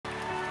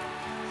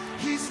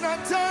He's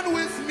not done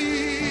with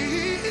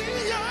me.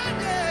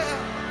 Yeah, yeah.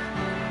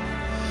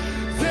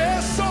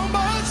 There's so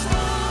much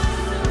more.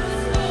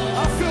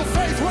 I feel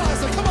faith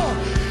rising. Come on.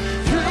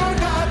 You're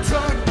not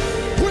done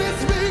with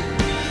me.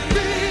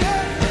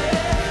 Yeah.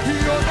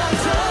 You're not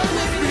done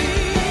with me.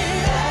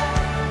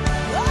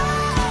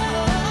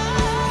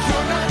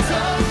 You're not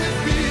done with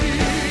me.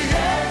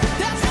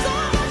 There's so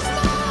much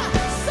more.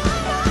 So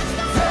much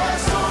more.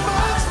 There's so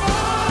much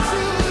more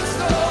to the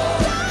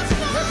story.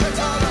 You're not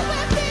done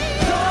with me.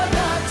 You're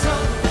not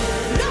done.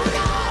 No,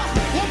 no.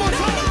 One more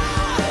time.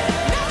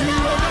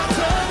 You're not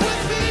done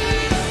with me.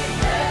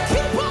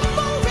 Keep on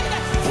moving.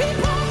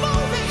 Keep on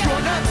moving.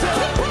 You're not done.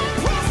 Keep on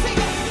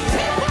pressing.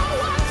 Keep on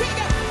working.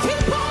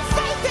 Keep on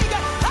faithing.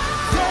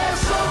 There's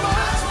so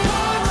much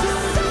more to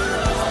your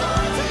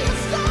story.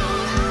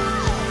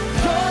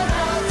 You're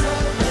not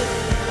done with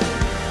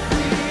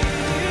me.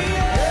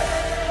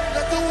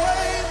 Let the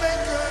way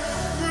maker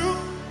through.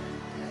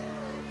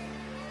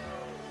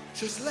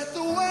 Just let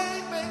the way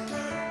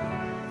maker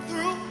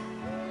through.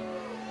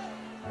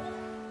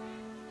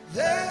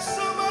 There's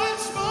so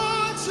much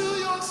more to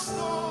your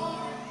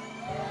story.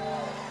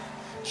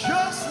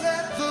 Just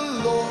let the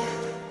Lord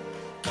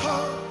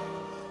come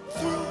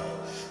through.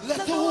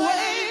 Let the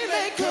way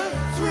maker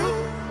through.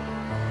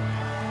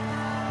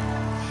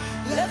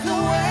 Let the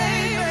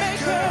way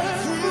maker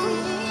through.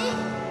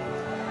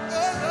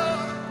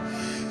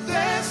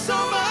 There's so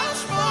much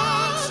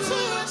more to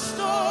your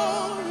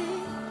story.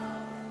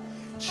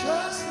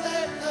 Just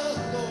let the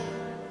Lord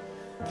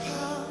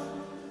come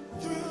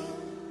through.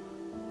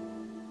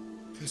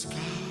 'Cause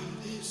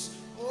God is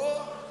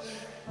more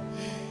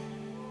than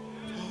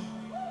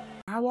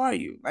How are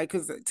you? Like,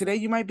 because today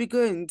you might be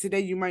good and today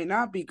you might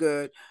not be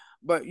good.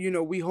 But,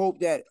 we hope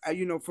that,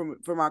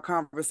 from our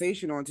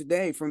conversation on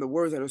today, from the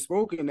words that are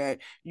spoken, that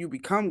you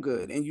become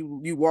good and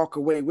you walk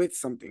away with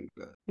something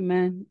good.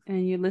 Amen.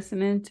 And you're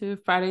listening to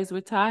Fridays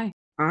with Ty.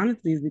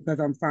 Honestly, it's because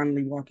I'm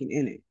finally walking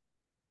in it.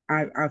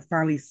 I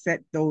finally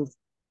set those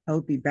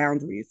healthy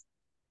boundaries,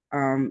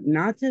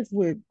 not just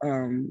with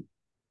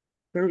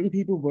certain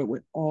people, but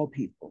with all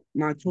people,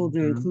 my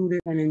children included.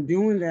 And in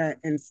doing that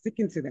and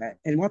sticking to that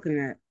and walking in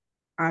that,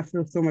 I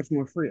feel so much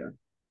more freer.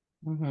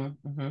 When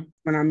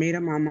I made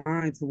up my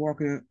mind to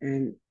walk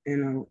in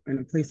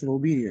a place of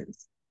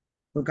obedience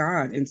for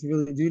God and to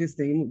really do this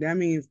thing, that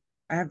means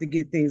I have to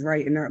get things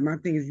right. And my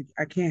thing is,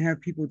 I can't have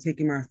people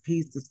taking my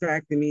peace,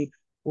 distracting me,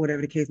 or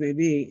whatever the case may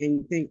be. And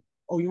you think,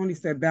 oh, you only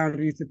set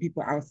boundaries to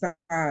people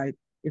outside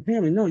your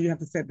family. No, you have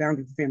to set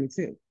boundaries to family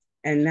too.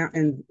 And now,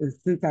 and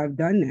since I've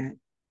done that,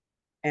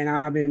 and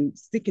I've been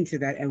sticking to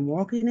that and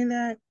walking in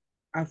that,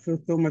 I feel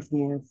so much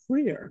more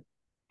freer.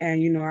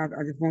 And,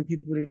 I just want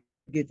people to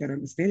get that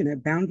understanding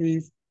that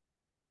boundaries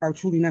are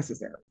truly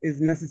necessary. It's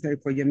necessary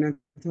for your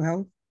mental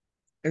health.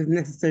 It's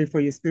necessary for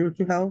your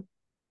spiritual health.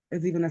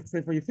 It's even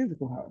necessary for your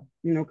physical health,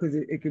 because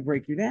it could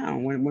break you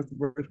down. Once it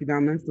breaks you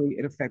down mentally,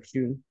 it affects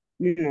you,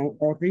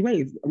 all three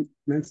ways,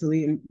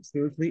 mentally and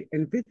spiritually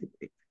and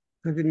physically,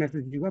 because it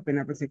messes you up in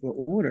that particular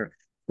order.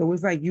 So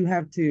it's like you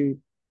have to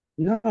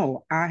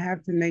know, I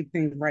have to make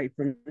things right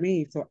for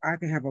me so I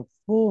can have a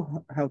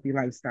full healthy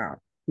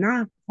lifestyle,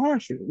 not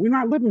partial. We're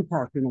not living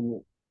partial no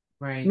more.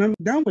 Right. Remember,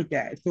 done with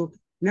that. So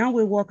now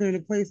we're walking in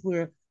a place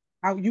where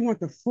you want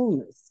the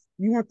fullness.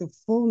 You want the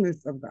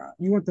fullness of God.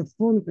 You want the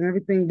fullness and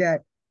everything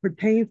that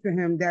pertains to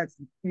Him. That's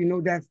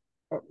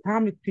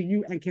promised to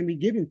you and can be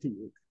given to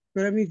you.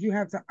 So that means you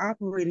have to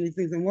operate in these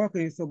things and walk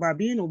in it. So by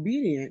being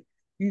obedient,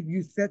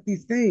 you set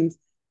these things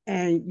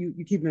and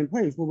you keep them in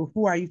place. Well,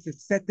 before I used to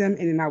set them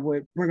and then I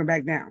would bring them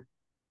back down.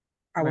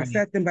 I will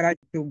set them, but I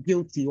feel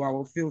guilty or I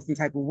will feel some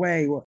type of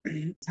way or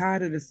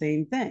tired of the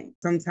same thing.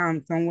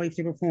 Sometimes, some way,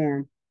 shape, or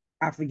form,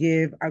 I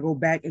forgive. I go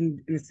back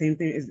and the same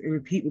thing is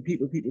repeat.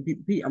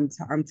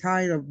 I'm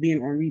tired of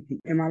being on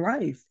repeat in my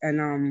life.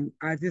 And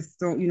I just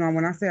don't,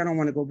 when I say I don't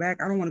want to go back,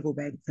 I don't want to go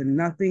back to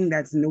nothing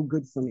that's no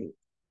good for me.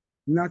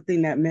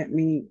 Nothing that meant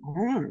me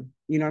harm.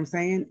 You know what I'm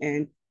saying?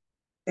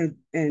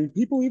 And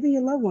people, even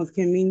your loved ones,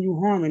 can mean you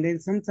harm. And then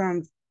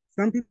sometimes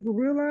some people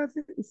realize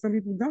it, and some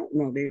people don't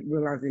know they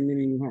realize they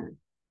mean you harm.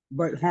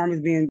 But harm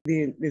is being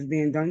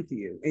done to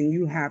you, and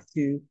you have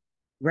to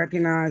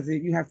recognize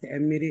it. You have to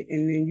admit it,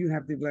 and then you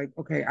have to be like,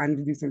 okay, I need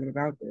to do something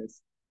about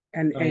this.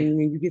 And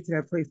when you get to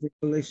that place with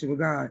relationship with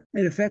God,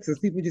 it affects us.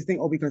 People just think,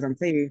 oh, because I'm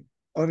saved,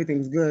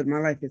 everything's good. My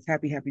life is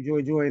happy,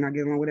 joy, and I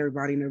get along with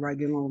everybody, and everybody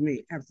get along with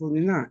me.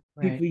 Absolutely not.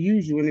 Right. People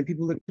use you, and then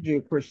people look at you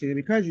a Christian, and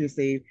because you're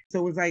saved.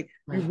 So it's like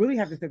you really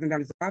have to set them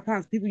down. So a lot of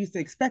times people used to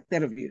expect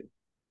that of you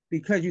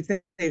because you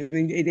say you're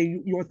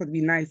supposed to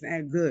be nice and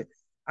act good.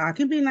 I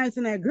can be nice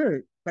and act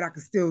good, but I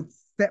can still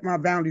set my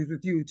boundaries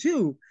with you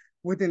too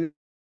within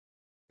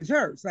the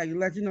church. Like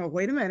let you know,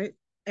 wait a minute,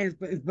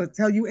 but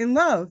tell you in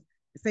love,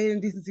 say it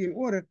in decency and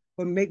order,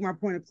 but make my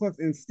point across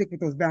and stick with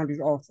those boundaries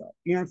also.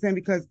 You know what I'm saying?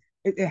 Because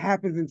it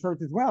happens in church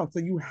as well. So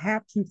you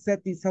have to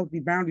set these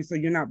healthy boundaries so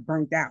you're not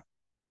burnt out.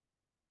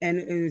 And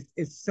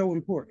it's so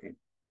important.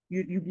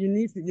 You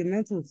need to, your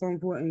mental is so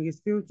important. Your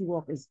spiritual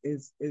walk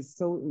is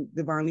so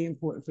divinely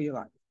important for your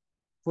life,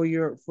 for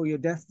your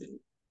destiny.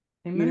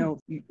 Amen.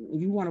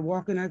 You want to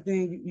walk in that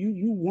thing.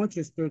 You want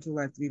your spiritual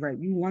life to be right.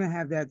 You want to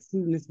have that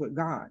trueness with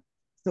God.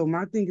 So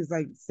my thing is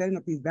like setting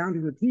up these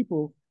boundaries with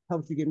people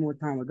helps you get more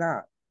time with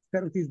God.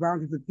 Setting up these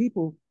boundaries with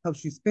people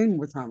helps you spend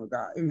more time with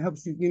God and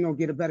helps you,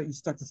 get a better. You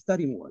start to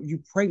study more.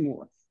 You pray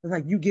more. It's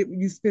like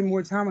you spend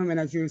more time with him, and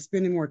as you're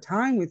spending more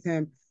time with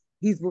him,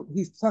 he's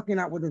plucking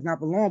out what does not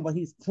belong, but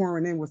he's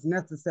pouring in what's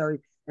necessary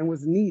and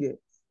what's needed.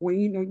 When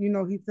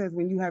he says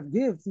when you have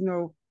gifts,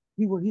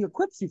 he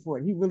equips you for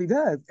it. He really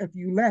does if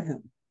you let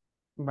him.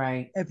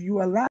 Right. If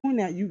you allow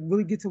that, you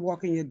really get to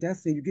walk in your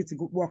destiny. You get to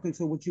walk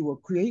into what you were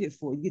created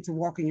for. You get to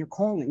walk in your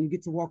calling. You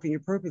get to walk in your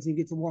purpose. You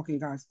get to walk in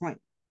God's plan.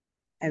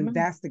 And Amen.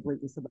 that's the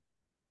greatness about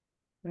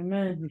it.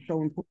 Amen. This is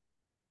so important.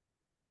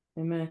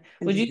 Amen.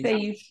 And Would just you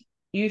say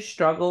you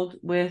struggled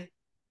with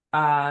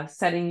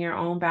setting your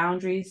own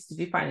boundaries? Did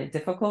you find it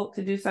difficult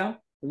to do so?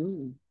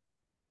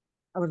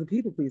 I was a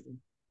people pleaser.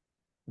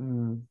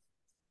 Mm.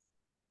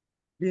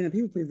 Being a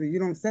people pleaser, you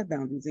don't set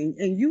boundaries, and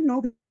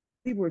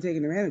people are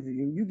taking advantage of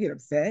you. And you get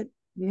upset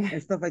Yeah.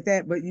 and stuff like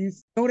that, but you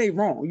know they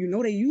wrong. You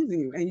know they using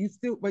you, and you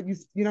still, but you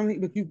know what I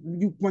mean. But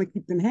you want to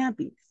keep them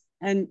happy.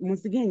 And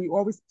once again, you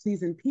always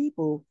pleasing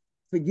people,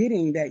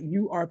 forgetting that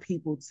you are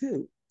people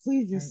too.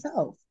 Please Right.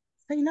 yourself.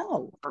 Say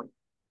no.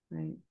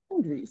 Right.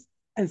 Boundaries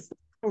and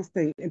those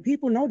things. And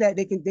people know that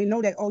they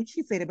know that. Oh,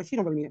 she said it, but she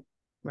don't really mean it.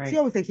 She Right.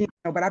 always say she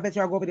know, but I bet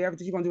y'all go over there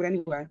everything she's gonna do it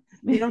anyway.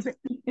 You know what I'm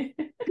saying?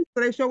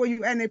 So they show where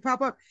you and they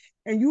pop up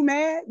and you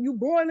mad, you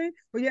boiling,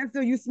 but yet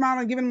still you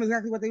smiling, giving them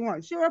exactly what they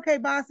want. Sure, okay,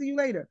 bye, see you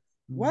later.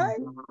 Mhm. What?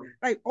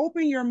 Like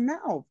open your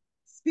mouth,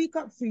 speak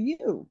up for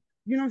you.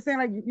 You know what I'm saying?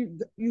 Like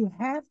you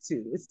have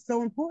to. It's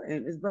so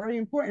important. It's very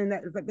important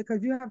that it's like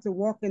because you have to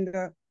walk in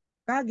the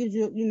God gives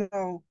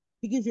you,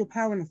 He gives you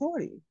power and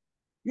authority.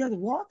 You have to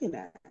walk in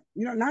that.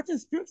 Not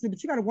just spiritually,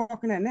 but you got to walk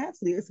in that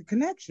naturally. It's a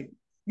connection.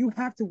 You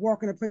have to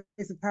walk in a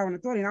place of power and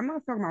authority. And I'm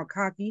not talking about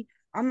cocky.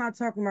 I'm not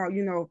talking about,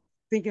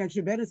 thinking that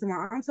you're better than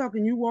someone. I'm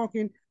talking you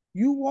walking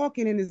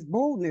in this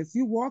boldness,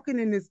 you walking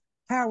in this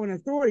power and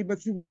authority,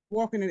 but you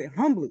walking in it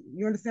humbly.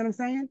 You understand what I'm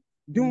saying?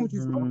 Doing what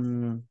you're supposed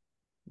Mhm.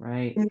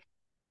 Right. to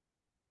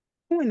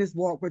doing this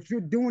walk, but you're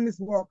doing this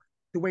walk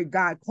the way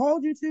God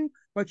called you to,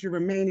 but you're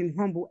remaining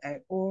humble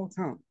at all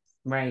times.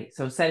 Right.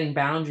 So setting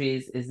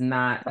boundaries is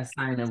not a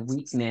sign of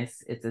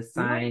weakness, it's a No,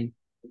 sign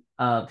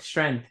of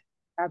strength.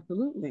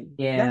 absolutely.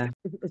 That's Yeah.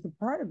 it's a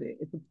part of it.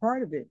 It's a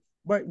part of it.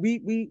 But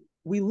we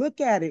look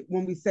at it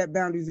when we set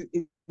boundaries.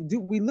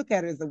 We look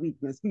at it as a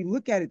weakness. We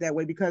look at it that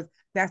way because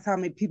that's how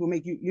many people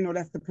make you.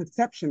 That's the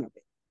perception of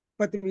it.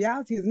 But the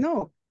reality is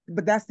no.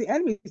 But that's the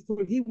enemy's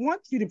story. He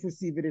wants you to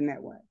perceive it in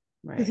that way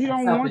because Right. he A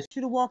don't want selfish.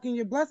 you to walk in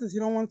your blessings. He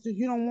don't want you.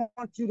 He don't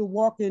want you to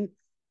walk in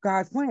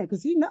God's plan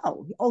because he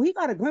know. Oh, he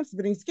got a glimpse of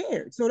it. And he's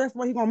scared. So that's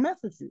why he gonna mess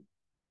with you.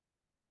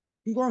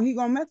 He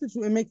gonna mess with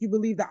you and make you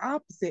believe the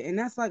opposite. And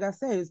that's like I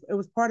said, it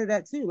was part of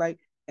that too. Like,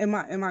 am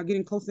I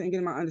getting closer and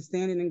getting my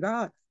understanding in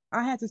God?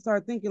 I had to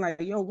start thinking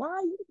like, yo,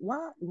 why you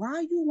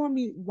want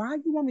me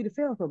to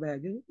fail so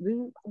bad, dude?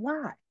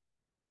 Why?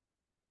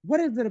 What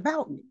is it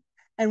about me?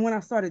 And when I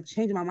started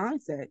changing my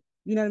mindset,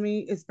 you know what I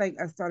mean? It's like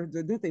I started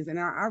to do things, and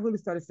I really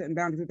started setting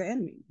boundaries with the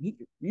enemy.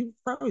 You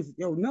first,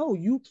 yo, no,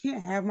 you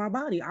can't have my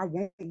body. I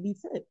won't be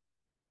sick.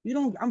 You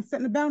don't. I'm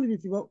setting the boundaries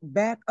with you. Go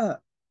back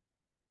up.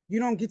 You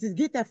don't get to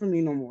get that from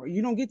me no more.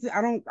 You don't get to,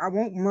 I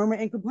won't murmur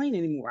and complain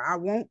anymore.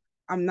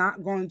 I'm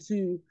not going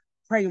to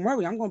pray and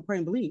worry. I'm going to pray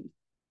and believe.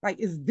 Like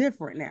it's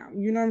different now.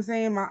 You know what I'm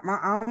saying?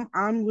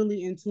 I'm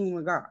really in tune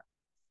with God.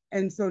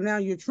 And so now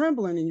you're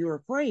trembling and you're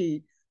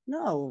afraid.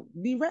 No,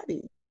 be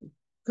ready.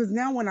 Because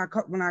now when I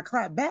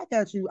clap back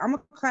at you, I'm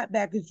gonna clap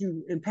back at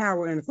you in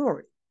power and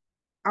authority.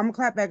 I'm gonna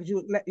clap back at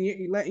you,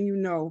 letting you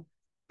know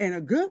in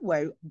a good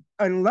way,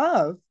 in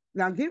love.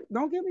 Now,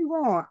 don't get me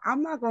wrong.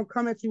 I'm not gonna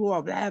come at you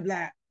all blah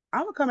blah.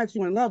 I'm gonna come at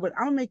you in love, but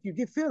I'm gonna make you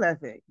feel that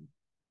thing,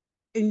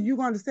 and you're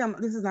gonna understand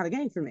this is not a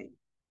game for me,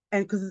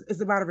 and because it's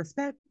about a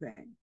respect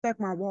thing. Respect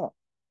my walk,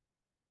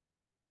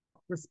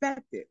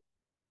 respect it,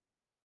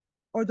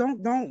 or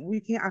don't.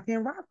 I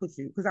can't rock with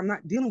you because I'm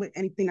not dealing with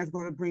anything that's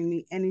gonna bring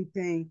me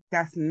anything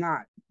that's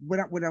not what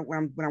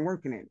I'm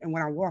working in and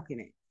what I'm walking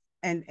in.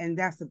 And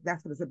that's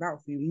what it's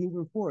about for you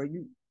moving forward.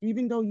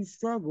 Even though you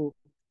struggle,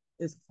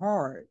 it's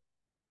hard.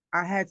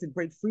 I had to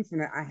break free from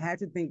that. I had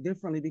to think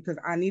differently because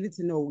I needed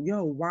to know,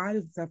 yo, why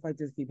does stuff like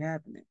this keep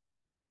happening?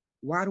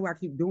 Why do I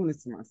keep doing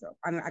this to myself?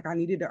 I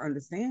needed to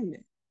understand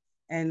it.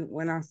 And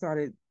when I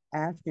started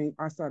I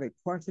started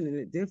questioning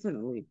it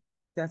differently.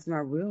 That's when I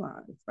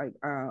realized, like,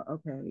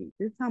 okay,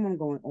 this time I'm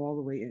going all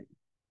the way in.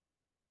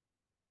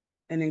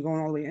 And then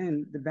going all the way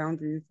in, the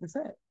boundaries were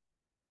set.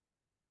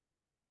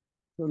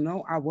 So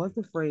no, I was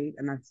afraid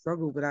and I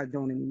struggled, but I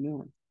don't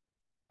anymore.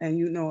 And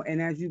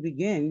and as you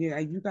begin,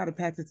 you got to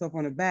pat yourself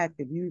on the back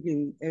if you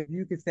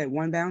can set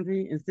one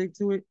boundary and stick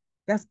to it.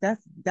 That's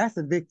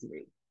a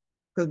victory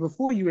because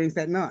before you ain't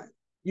set none.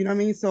 You know what I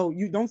mean? So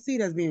you don't see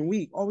it as being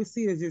weak. Always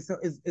see it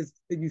as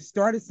you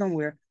started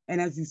somewhere,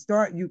 and as you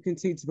start, you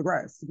continue to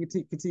progress, you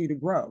continue to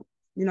grow.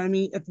 You know what I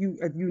mean? If you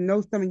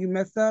know something you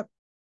messed up,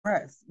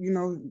 rest.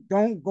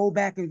 Don't go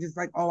back and just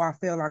like, oh, I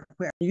failed, I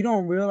quit. You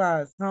don't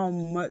realize how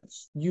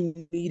much you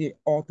need it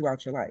all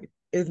throughout your life.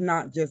 It's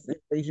not just in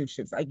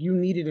relationships. Like you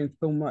need it in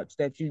so much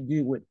that you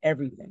do with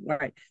everything.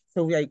 Like,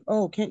 so like,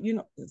 oh, can't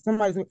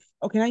somebody's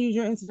oh, can I use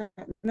your Instagram?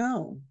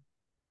 No,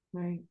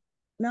 Right.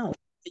 no.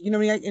 You know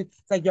what I mean?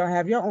 It's like y'all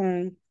have your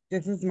own.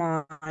 This is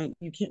mine.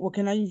 You can't. Well,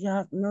 can I use your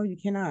house? No, you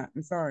cannot.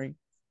 I'm sorry.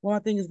 Well, I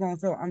think it's going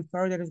slow. I'm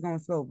sorry that it's going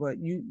slow, but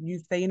you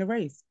stay in the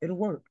race. It'll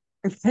work.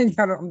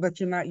 But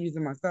you're not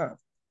using my stuff.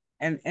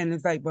 And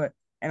it's like, but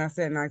and I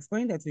said, and I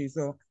explained that to you.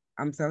 So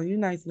I'm telling you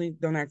nicely,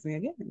 don't ask me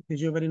again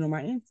because you already know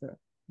my answer.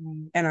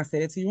 Right. And I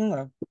said it to you in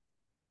love.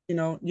 You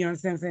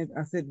understand what I'm saying?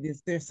 I said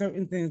there's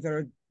certain things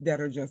that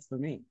are just for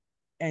me.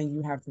 And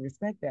you have to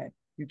respect that.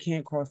 You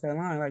can't cross that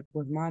line. Like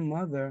with my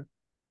mother,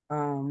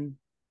 um,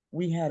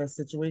 we had a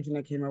situation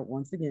that came up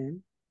once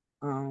again.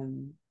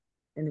 Um,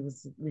 and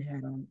we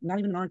had not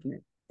even an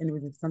argument. And it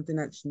was just something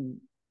that she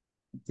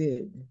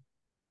did.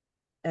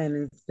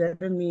 And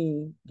instead of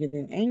me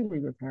getting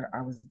angry with her,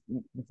 I was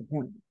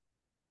disappointed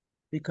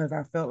because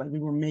I felt like we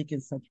were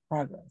making such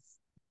progress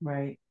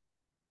Right.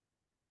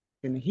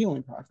 in the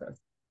healing process.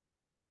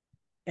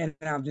 And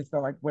I just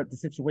felt like what the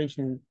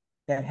situation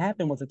that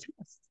happened was a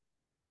test.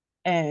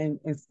 And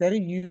instead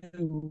of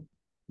you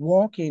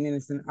walking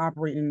and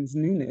operating in this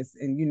newness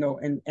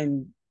and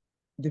and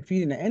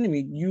defeating the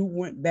enemy, you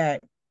went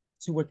back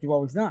to what you've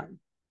always done.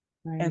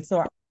 And Right.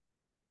 so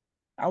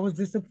I was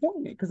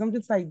disappointed because I'm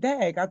just like,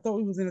 dag, I thought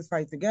we was in this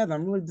fight together.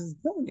 I'm really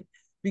disappointed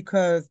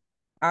because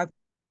I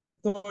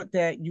thought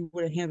that you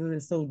would have handled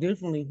it so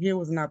differently. Here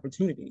was an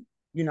opportunity,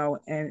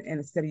 and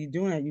instead of you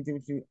doing that, you did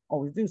what you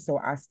always do. So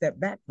I stepped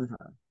back from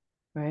her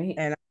Right.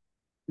 and I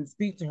didn't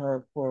speak to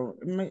her for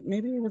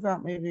maybe it was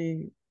out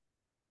maybe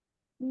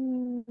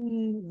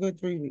good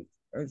 3 weeks.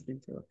 I didn't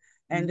speak to her.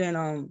 And Mm.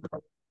 then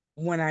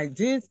when I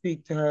did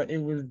speak to her, it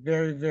was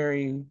very,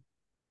 very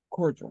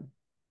cordial.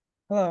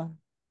 Hello,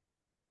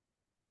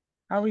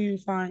 how are you?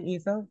 Fine,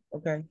 yourself?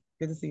 Okay,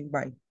 good to see you.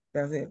 Bye.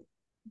 That's it.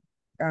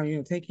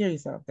 Take care of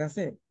yourself. That's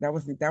it. That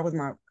was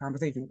my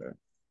conversation with her.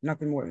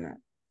 Nothing more than that.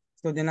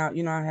 So then I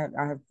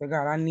have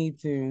forgot I need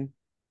to,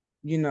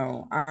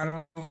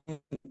 I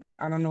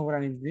don't know what I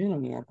need to do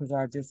anymore because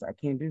I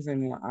can't do this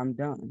anymore. I'm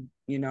done.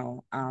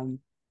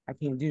 I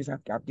can't do this.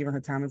 I've given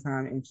her time and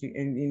time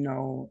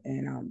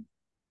and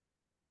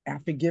I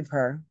forgive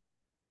her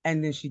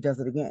and then she does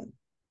it again.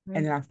 And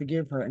Right. then I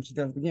forgive her and she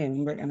does it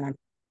again. And I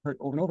hurt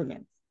over and over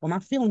again. Well, my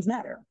feelings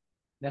matter.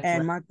 That's right.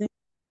 And my thing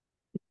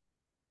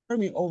hurt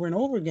me over and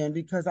over again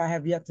because I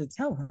have yet to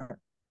tell her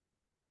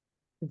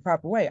the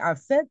proper way. I've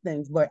said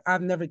things, but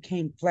I've never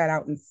came flat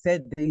out and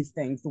said these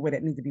things the way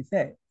that need to be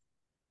said.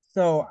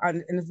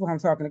 And this is what I'm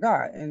talking to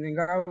God. And then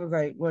God was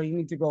like, well, you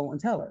need to go and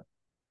tell her.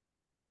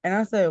 And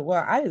I said,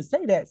 well, I didn't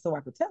say that so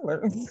I could tell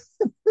her,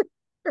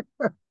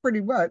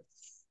 pretty much.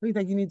 He's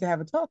like, you need to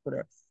have a talk with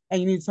her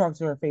and you need to talk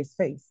to her face to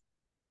face.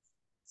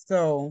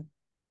 So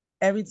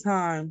every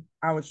time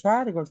I would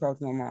try to go talk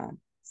to my mom,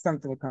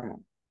 something would come up.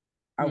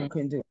 I Mm.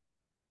 couldn't do it.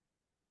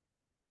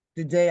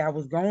 The day I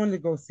was going to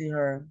go see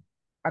her,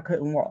 I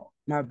couldn't walk.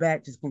 My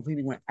back just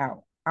completely went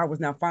out. I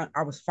was now fine.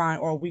 I was fine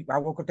all week. I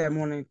woke up that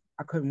morning,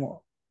 I couldn't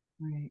walk.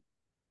 Right.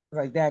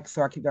 Like that.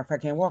 So if I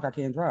can't walk, I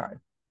can't drive.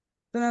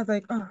 Then I was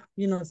like, oh,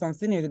 so I'm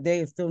sitting here today,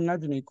 it's still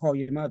nudging me, call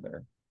your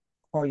mother.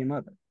 Call your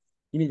mother.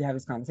 You need to have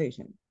this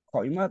conversation.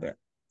 Call your mother.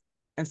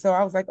 And so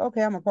I was like,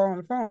 okay, I'm gonna call on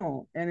the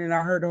phone. And then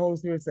I heard the Holy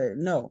Spirit say,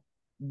 no,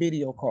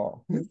 video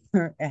call.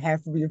 It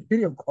has to be a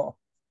video call.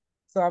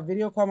 So I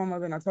video called my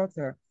mother and I talked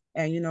to her.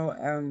 And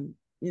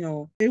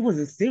it was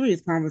a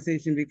serious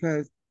conversation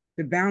because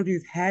the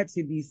boundaries had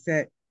to be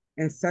set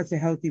in such a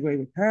healthy way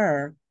with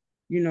her,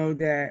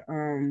 that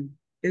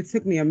it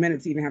took me a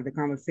minute to even have the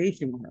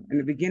conversation with her. In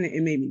the beginning,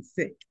 it made me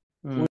sick.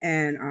 Mm.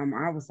 And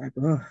I was like,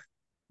 ugh,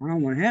 I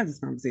don't want to have this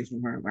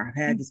conversation with her. But I've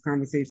had this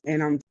conversation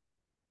and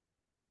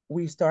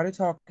we started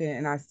talking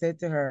and I said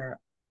to her,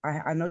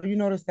 I know you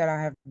noticed that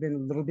I have been a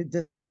little bit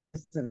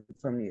distant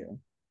from you,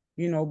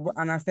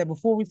 and I said,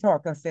 before we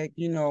talked, I said,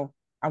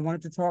 I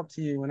wanted to talk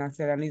to you. And I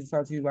said, I need to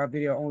talk to you about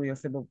video only. I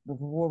said, but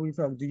before we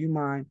talk, do you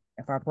mind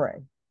if I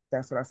pray?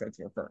 That's what I said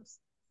to her first.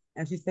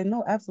 And she said,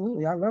 no,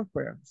 absolutely. I love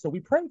prayer. So we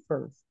prayed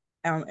first.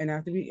 And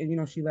after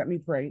she let me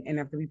pray. And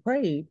after we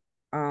prayed,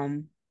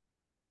 um,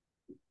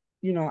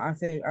 I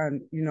said, I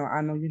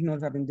know you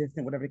noticed I've been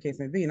distant, whatever the case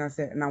may be. And I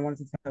said, and I wanted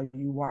to tell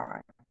you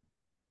why.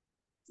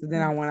 So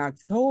then when I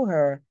told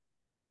her,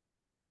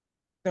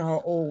 to her,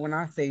 oh, when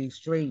I say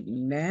straight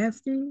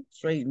nasty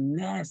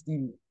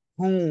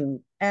tone,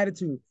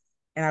 attitude,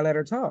 and I let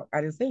her talk.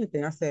 I didn't say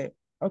anything. I said,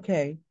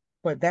 okay,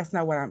 but that's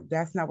not what I'm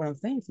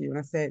saying to you. And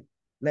I said,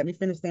 let me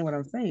finish saying what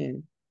I'm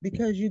saying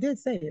because you did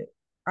say it.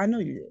 I know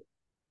you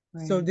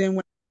did. So Right. then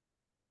when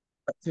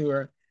I to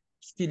her,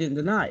 she didn't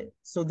deny it.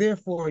 So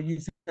therefore, you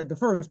said the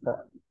first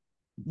part.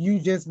 You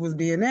just was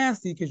being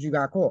nasty because you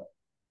got caught.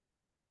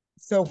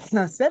 So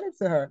when I said it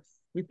to her,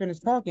 we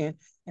finished talking,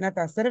 and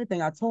after I said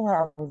everything, I told her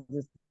I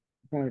was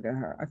disappointed in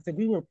her. I said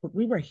we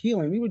were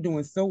healing, we were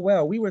doing so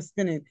well, we were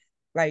spending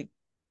like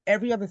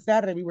every other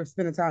Saturday we were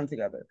spending time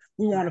together.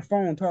 We were on the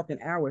phone talking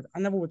hours. I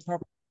never would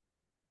talk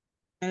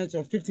minutes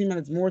or 15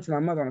 minutes more to my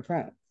mother on the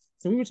phone.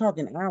 So we were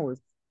talking hours.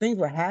 Things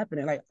were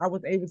happening. Like I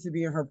was able to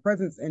be in her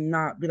presence and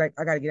not be like,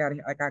 I gotta get out of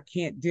here. Like I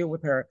can't deal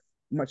with her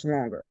much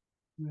longer.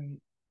 Right.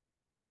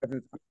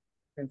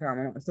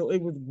 So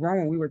it was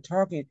growing. We were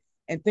talking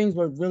and things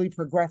were really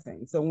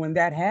progressing. So when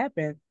that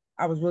happened,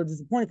 I was really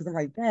disappointed because I'm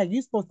like, Dad,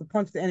 you're supposed to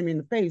punch the enemy in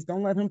the face.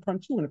 Don't let him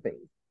punch you in the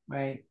face.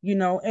 Right.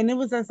 And it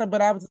was just,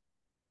 but I was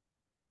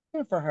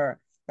here for her.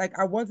 Like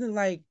I wasn't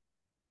like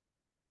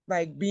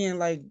being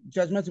like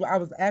judgmental. I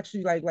was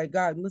actually like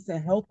God,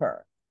 listen, help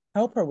her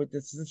with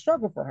this. It's a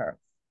struggle for her.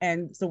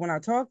 And so when I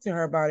talked to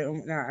her about it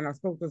and I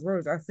spoke those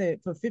words, I said,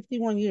 for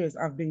 51 years,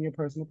 I've been your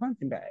personal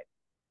punching bag.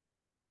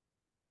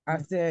 I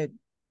Right. said,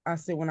 I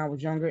said when I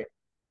was younger,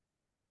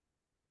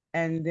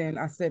 and then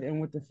I said, and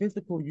with the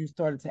physical, you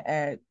started to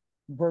add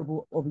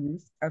verbal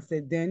abuse. I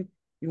said, then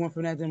you went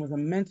from that, then it was a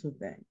mental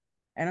thing.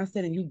 And I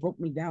said, and you broke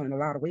me down in a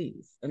lot of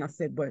ways. And I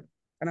said,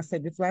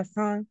 this last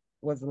time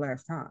was the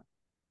last time.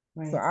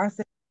 So Right. I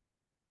said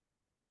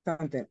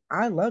something,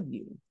 I love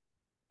you.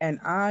 And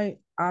I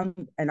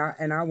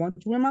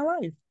want you in my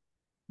life.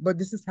 But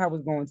this is how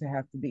it's going to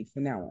have to be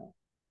from now on.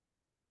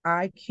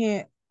 I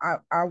can't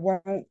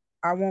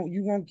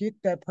you won't get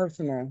that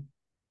personal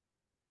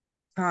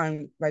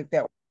time like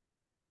that.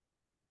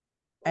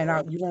 And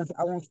I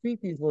won't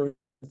speak these words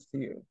to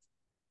you.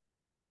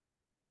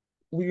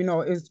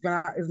 Well, it's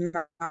not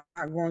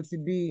going to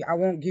be, I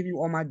won't give you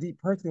all my deep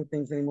personal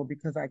things anymore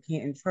because I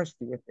can't entrust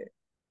you with it.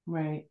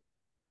 Right.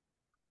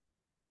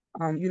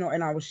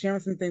 And I was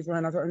sharing some things with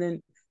her, and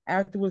then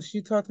afterwards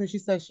she talked to me, she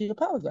said she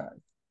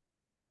apologized.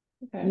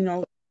 You Okay.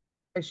 know,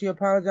 she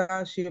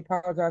apologized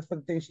for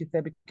the things she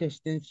said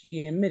because then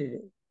she admitted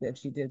it, that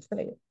she did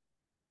say it.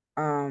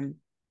 Um,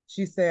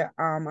 she said,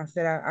 I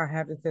said I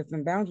have to set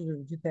some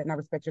boundaries. She said, and I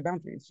respect your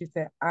boundaries. She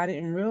said, I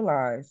didn't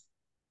realize,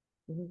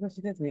 this is what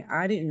she said to me,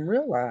 I didn't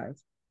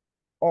realize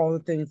all the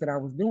things that I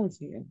was doing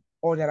to you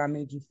or that I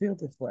made you feel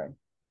this way.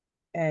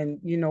 And,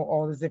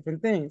 all these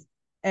different things.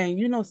 And,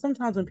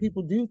 sometimes when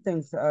people do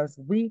things to us,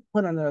 we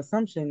put on the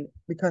assumption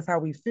because how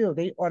we feel,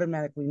 they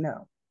automatically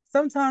know.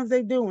 Sometimes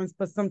they do,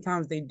 but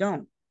sometimes they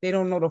don't. They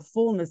don't know the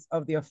fullness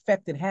of the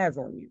effect it has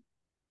on you.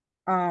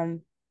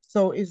 Um,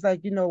 so it's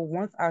like,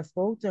 once I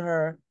spoke to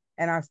her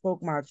and I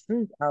spoke my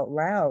truth out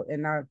loud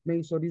and I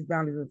made sure these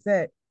boundaries were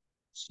set,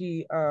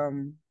 she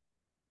um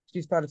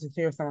she started to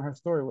share some of her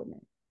story with me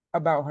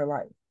about her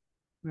life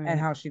and Right.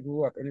 how she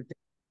grew up and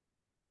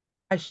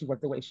why she was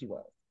the way she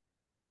was.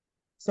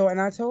 So,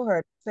 and I told her,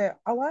 I said,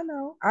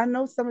 oh, I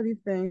know some of these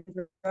things.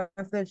 I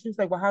said, she was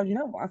like, well, how do you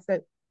know? I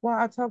said, well,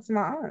 I talked to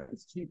my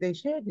aunts. They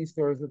shared these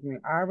stories with me.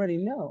 I already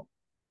know.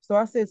 So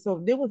I said,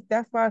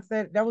 that's why I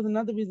said, that was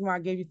another reason why I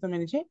gave you so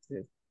many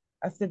chances.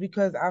 I said,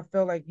 because I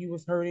felt like you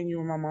was hurting, you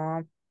and my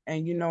mom,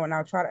 and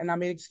and I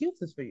made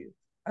excuses for you.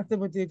 I said,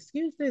 but the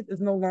excuses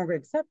is no longer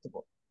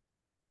acceptable.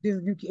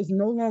 It's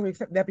no longer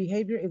accept that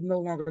behavior is no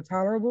longer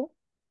tolerable.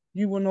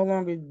 You will no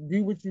longer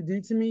do what you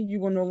do to me. You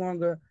will no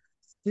longer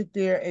sit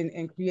there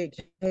and create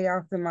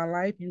chaos in my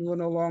life. You will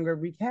no longer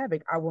wreak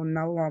havoc. I will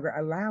no longer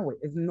allow it.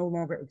 It's no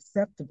longer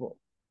acceptable.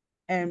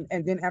 And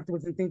then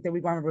afterwards and think that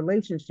we're going to have a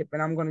relationship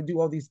and I'm going to do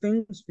all these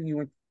things for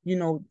you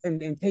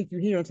and take you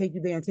here and take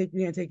you there and take you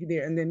here and take you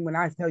there. And then when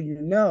I tell you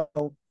no,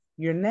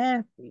 you're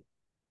nasty.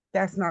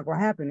 That's not going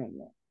to happen no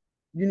more.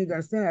 You need to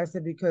understand that. I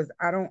said, because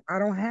I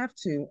don't have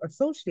to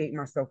associate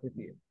myself with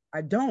you.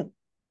 I don't.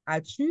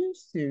 I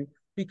choose to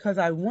because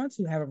I want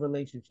to have a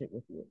relationship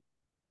with you.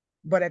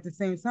 But at the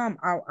same time,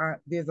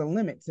 there's a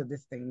limit to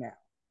this thing now,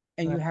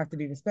 and you Right. have to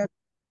be respectful.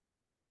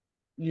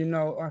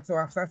 So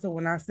I said,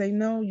 when I say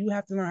no, you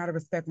have to learn how to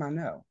respect my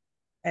no.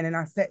 And then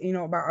I said,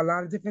 about a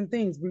lot of different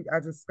things. I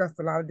discussed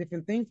a lot of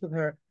different things with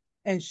her,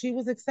 and she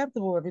was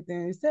acceptable of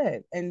everything he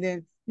said. And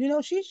then,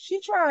 she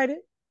tried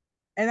it,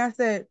 and I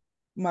said,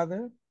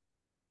 Mother,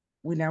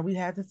 we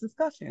had this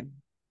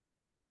discussion,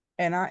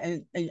 and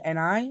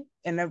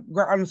the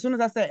girl, as soon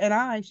as I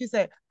said, she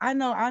said, I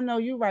know,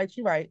 you're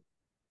right.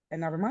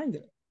 And I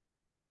reminded her,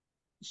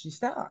 she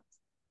stopped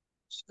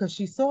because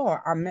she saw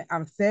I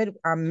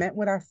meant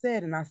what I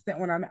said, and I said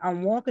when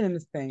I'm walking in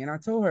this thing, and I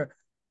told her,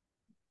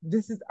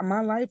 this is my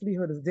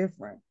livelihood is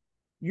different.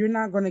 You're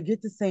not going to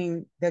get the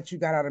same that you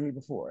got out of me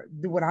before.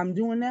 What I'm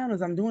doing now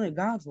is I'm doing it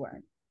God's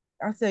way.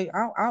 I say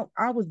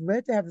I was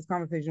led to have this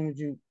conversation with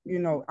you,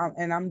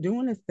 and I'm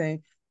doing this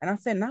thing, and I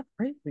said not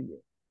pray for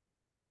you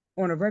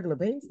on a regular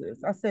basis.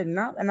 I said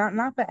not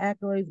for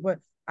accolades, but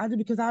I do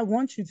because I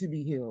want you to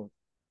be healed.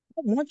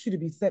 I want you to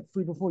be set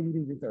free before you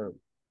leave this earth.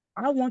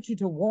 I want you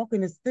to walk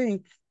in this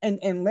thing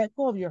and let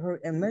go of your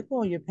hurt and let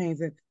go of your pains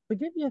and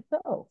forgive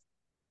yourself.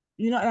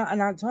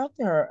 And I talked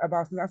to her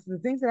about some, I said, the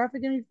things that I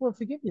forgive you for,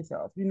 forgive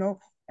yourself,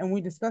 and we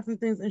discussed some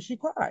things and she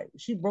cried.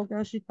 She broke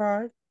down, she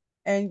cried.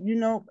 And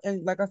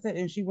like I said,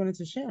 and she went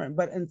into sharing.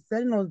 But in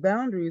setting those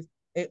boundaries,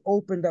 it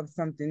opened up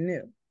something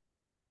new.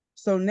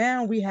 So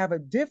now we have a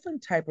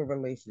different type of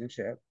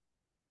relationship.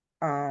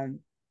 Um,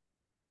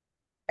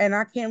 and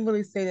I can't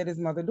really say that it's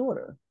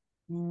mother-daughter.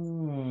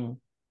 Mm.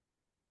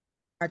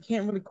 I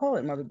can't really call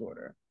it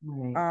mother-daughter.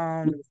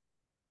 Right.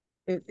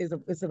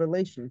 It's a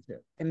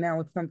relationship, and now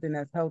it's something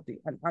that's healthy.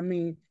 I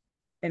mean,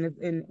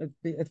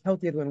 it's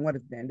healthier than what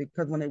it's been,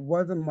 because when it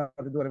was a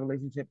mother-daughter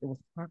relationship, it was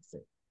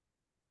toxic.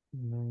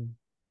 Amen.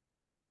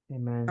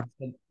 Amen.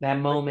 So that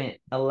moment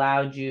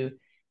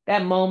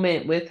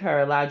with her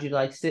allowed you to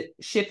like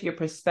shift your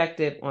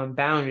perspective on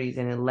boundaries,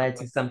 and it led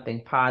to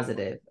something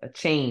positive, a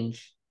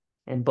change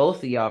in both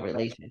of y'all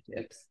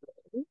relationships.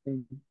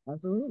 Absolutely.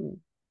 Absolutely.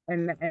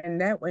 And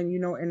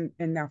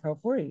now felt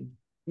free.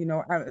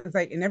 It's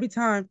like, and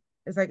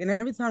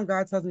every time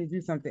God tells me to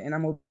do something and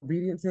I'm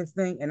obedient to His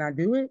thing and I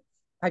do it,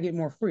 I get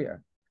more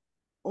freer.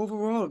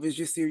 Overall, it's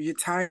just you're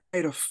tired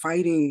of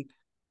fighting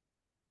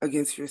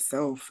against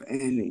yourself,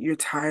 and you're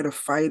tired of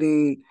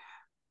fighting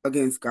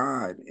against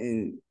God,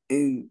 and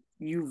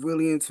you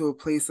really into a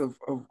place of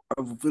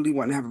really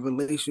wanting to have a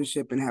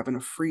relationship and having a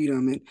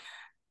freedom, and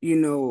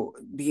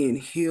being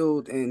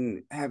healed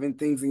and having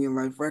things in your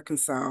life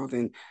reconciled,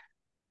 and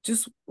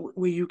just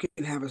where you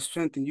can have a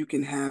strength and you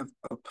can have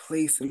a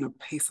place and a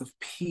pace of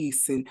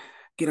peace and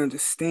get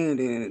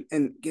understanding,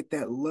 and get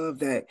that love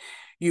that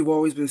you've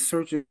always been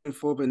searching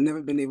for but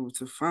never been able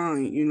to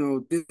find.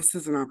 This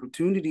is an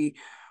opportunity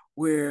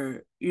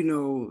where,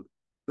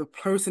 the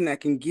person that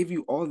can give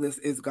you all this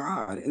is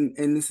God,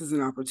 and this is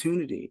an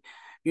opportunity,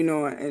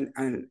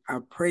 and I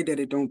pray that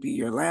it don't be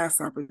your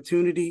last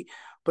opportunity,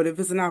 but if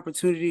it's an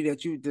opportunity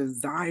that you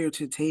desire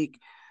to take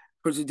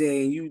for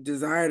today, and you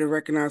desire to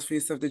recognize for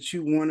yourself that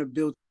you want to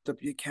build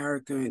up your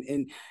character,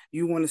 and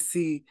you want to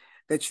see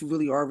that you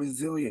really are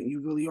resilient,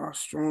 you really are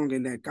strong,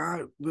 and that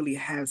God really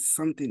has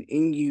something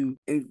in you,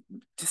 and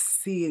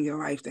just see in your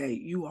life that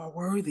you are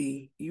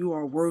worthy, you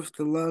are worth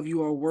the love,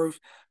 you are worth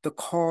the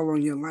call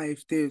on your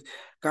life.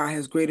 God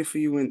has greater for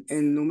you, and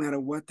no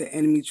matter what the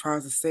enemy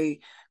tries to say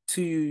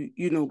to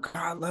you,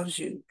 God loves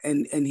you,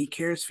 and He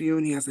cares for you,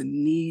 and He has a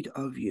need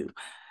of you.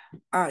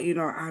 I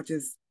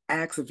just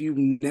ask, if you've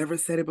never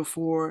said it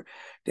before,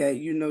 that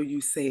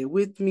you say it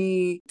with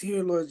me.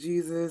 Dear Lord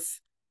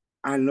Jesus,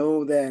 I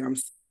know that I'm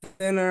a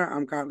sinner,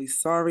 I'm godly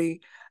sorry.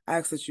 I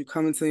ask that you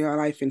come into your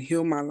life and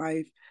heal my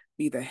life,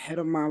 be the head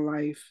of my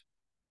life,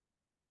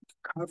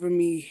 cover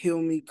me, heal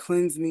me,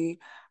 cleanse me.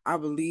 I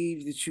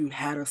believe that you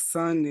had a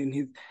son, and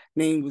his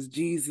name was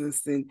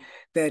Jesus, and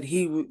that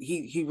he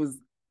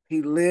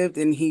lived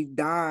and he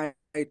died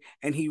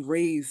and he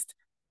raised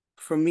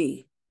for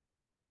me.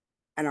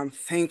 And I'm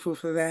thankful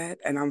for that.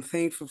 And I'm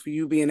thankful for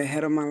you being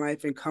ahead of my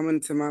life and coming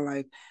into my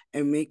life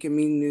and making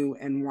me new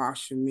and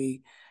washing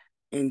me,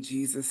 in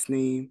Jesus'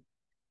 name.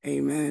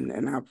 Amen.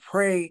 And I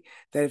pray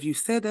that if you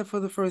said that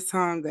for the first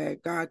time,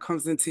 that God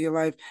comes into your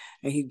life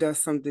and He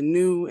does something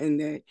new, and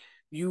that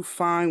you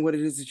find what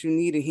it is that you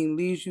need, and He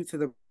leads you to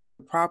the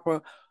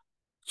proper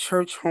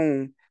church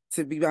home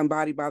to be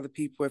embodied by the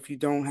people if you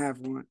don't have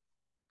one.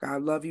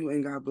 God love you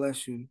and God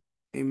bless you.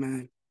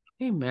 Amen.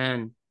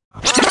 Amen.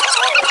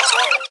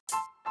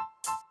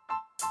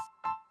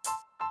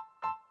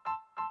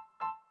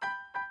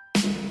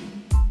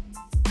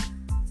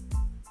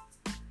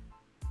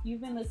 You've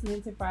been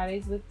listening to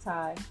Fridays with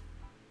Ty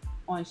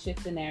on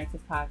Shift the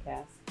Narrative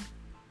podcast.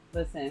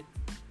 Listen,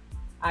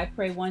 I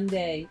pray one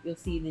day you'll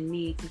see the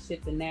need to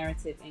shift the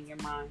narrative in your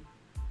mind.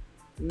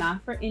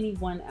 Not for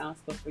anyone else,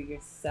 but for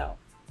yourself.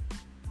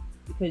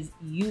 Because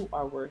you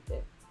are worth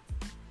it.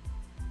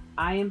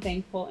 I am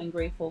thankful and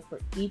grateful for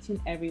each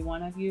and every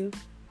one of you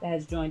that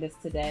has joined us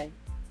today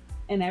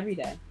and every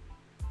day.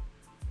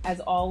 As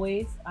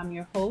always, I'm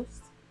your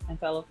host and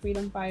fellow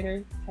freedom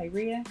fighter,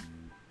 Tyria.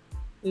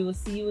 We will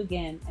see you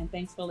again, and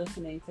thanks for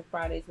listening to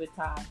Fridays with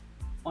Ty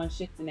on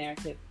Shift the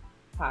Narrative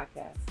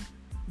podcast.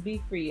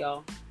 Be free,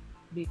 y'all.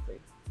 Be free.